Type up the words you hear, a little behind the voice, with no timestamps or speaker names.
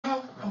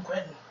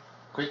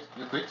Quit?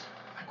 You quit?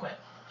 I quit.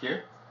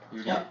 Here?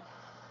 You Yep. did?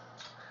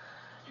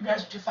 You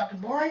guys are too fucking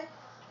boring.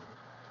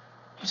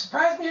 You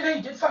surprised me today.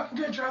 You did fucking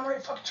good. You're on the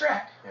right fucking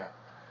track. Yeah.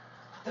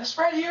 This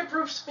right here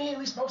proves to me at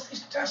least most of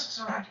these contestants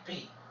are not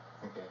compete.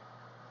 Okay.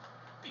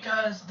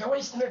 Because they're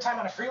wasting their time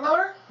on a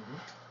freeloader.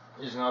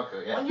 It's not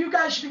good, yeah. When you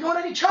guys should be going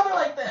at each other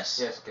like this.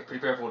 Yes, okay.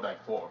 Prepare for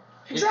like 4.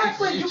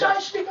 Exactly. You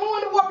guys should be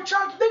going to war and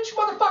trying to convince you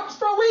motherfuckers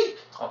for a week.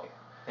 Okay.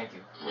 Thank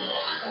you.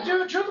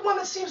 Dude, you're the one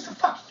that seems to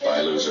fucking get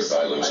By loser,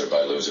 by loser,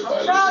 by loser,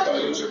 by loser, by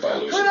loser, by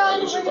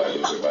loser, by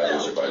loser, by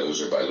loser, by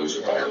loser, by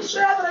loser, by I'm loser.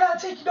 sad that I gotta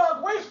take your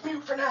dog away from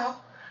you for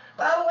now.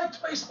 But I don't like to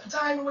waste my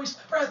time and waste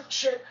my breath and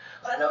shit.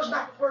 But I know it's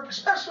not gonna work,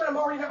 especially when I'm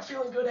already not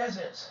feeling good as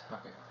is.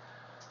 Okay.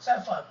 Let's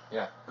have fun.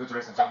 Yeah, good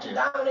rest and thank you.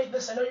 Dominate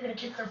this. I know you're gonna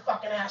kick their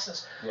fucking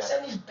asses. Yeah.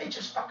 Send these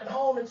bitches fucking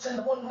home and send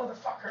the one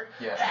motherfucker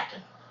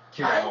packing.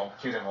 Kill them all.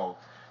 Kill them all.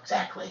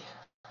 Exactly.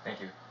 Thank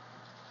you.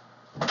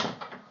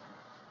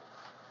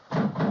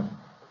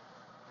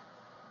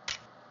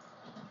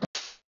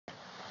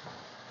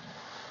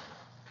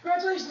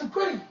 Congratulations on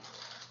quitting.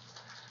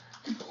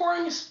 You're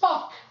boring as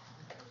fuck.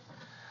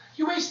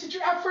 You wasted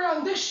your effort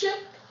on this shit.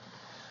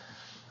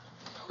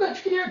 Oh, good,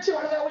 you can hear it too.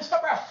 I don't know, waste my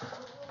breath.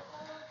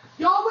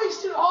 Y'all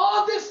wasted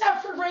all this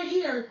effort right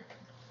here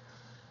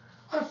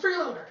on a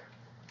freeloader.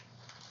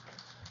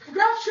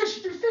 Congrats, Trish,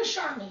 you threw fish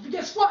on me. But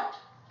guess what?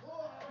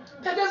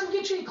 That doesn't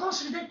get you any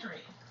closer to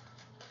victory.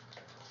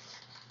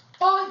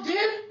 All it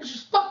did was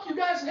just fuck you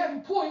guys and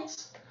having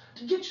points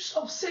to get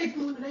yourself safe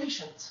from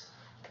eliminations.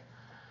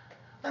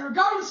 Now,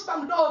 regardless if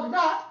I'm a dog or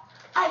not,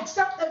 I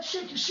accept that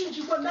shit because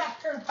Shinji went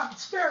back there and fucking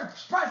spared and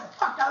surprised the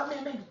fuck out of me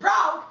and made me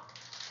proud.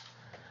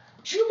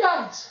 But you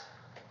guys,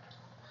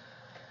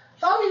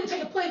 y'all need to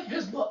take a plate from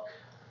his book.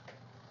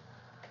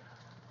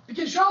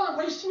 Because y'all are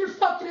wasting your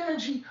fucking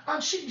energy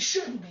on shit you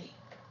shouldn't be.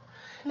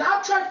 Now,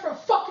 I've tried for a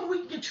fucking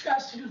week to get you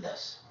guys to do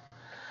this.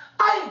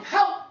 I have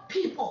helped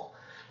people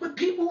with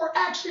people who are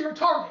actually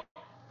retarded.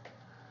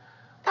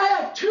 I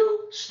have 2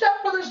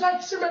 stepbrothers and I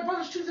consider my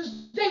brothers to this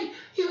day,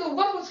 even though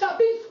one of them's got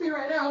beef with me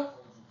right now.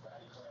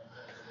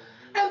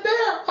 And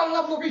they're on a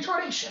level of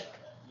retardation.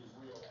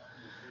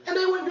 And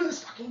they wouldn't do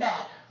this fucking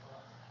bad.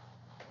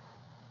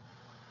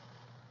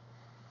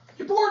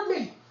 You bored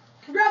me.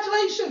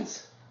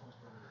 Congratulations.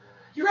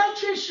 You're right,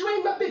 Trish, you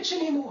ain't my bitch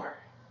anymore.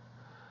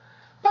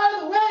 By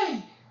the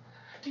way,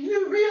 do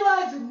you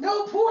realize at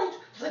no point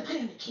was I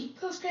planning to keep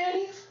those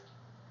panties?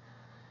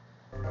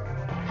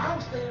 I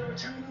was planning to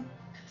return them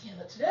at the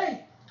end of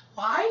today.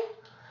 Why?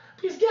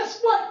 Because guess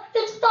what?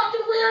 It's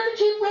fucking rare to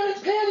keep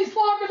women's panties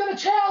longer than a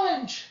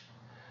challenge.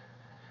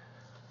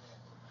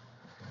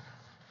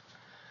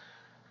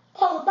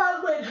 Oh, by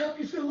the way, to help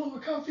you feel a little more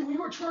comfy, when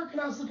you were twerking,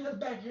 I was looking at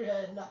the back of your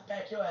head, not the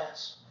back of your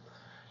ass.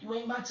 You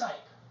ain't my type.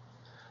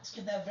 Let's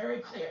get that very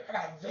clear. I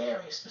got a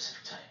very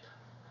specific type.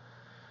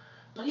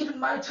 But even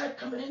my type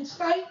coming in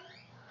tonight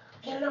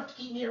ain't enough to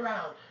keep me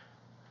around.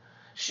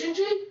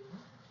 Shinji,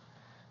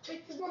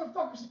 take these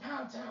motherfuckers to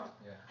Pound Town.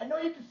 Yeah. I know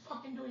you can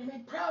fucking do it. You made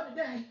me proud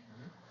today.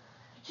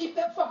 Keep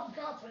that fucking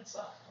confidence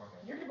up.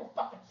 Okay. You're gonna go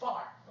fucking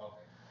far.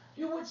 Okay.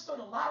 You withstood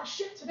a lot of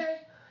shit today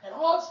and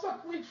all this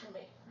fucking week from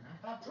me.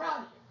 And I'm proud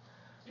of you.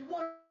 If you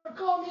want to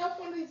call me up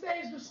one of these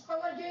days to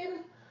Spotlight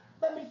Gaming,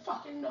 let me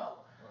fucking know.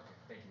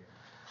 Okay, thank you.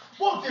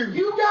 Both of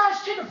you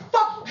guys take a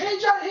fucking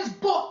page out of his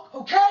book,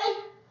 okay?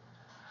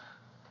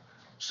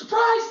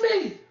 Surprise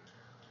me!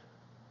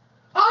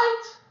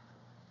 Aight?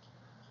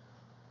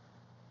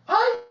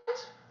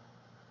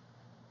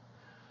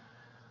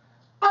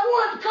 I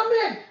wanted to come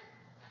in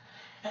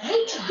and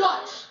hate your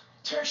guts,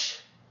 Tish.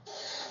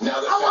 Now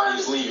that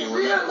Fatty's leaving,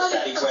 remember,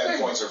 Fatty Clan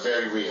points are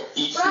very real.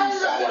 Eat food,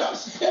 fat it up.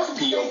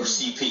 FP over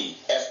CP.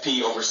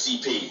 FP over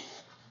CP.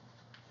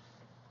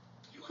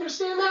 You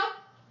understand that?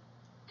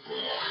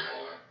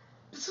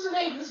 This isn't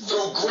Aiden, this is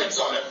Throw grits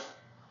on him.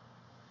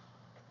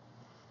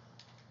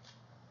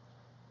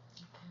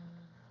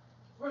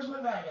 Where's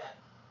my bag at?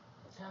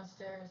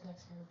 Downstairs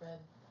next to your bed.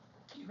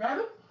 You grab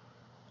it,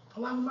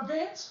 along with my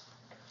pants,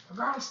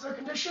 regardless of their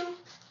condition.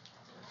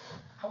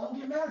 I won't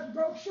get mad if you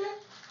broke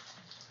shit.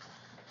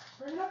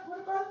 Bring it up, put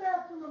it by the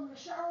bathroom. I'm gonna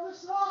shower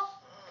this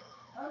off.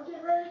 I'm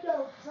getting ready to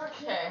go, because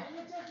I can't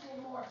take it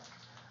anymore.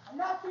 I'm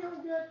not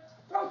feeling good,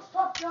 throat's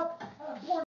puffed up, and I'm bored.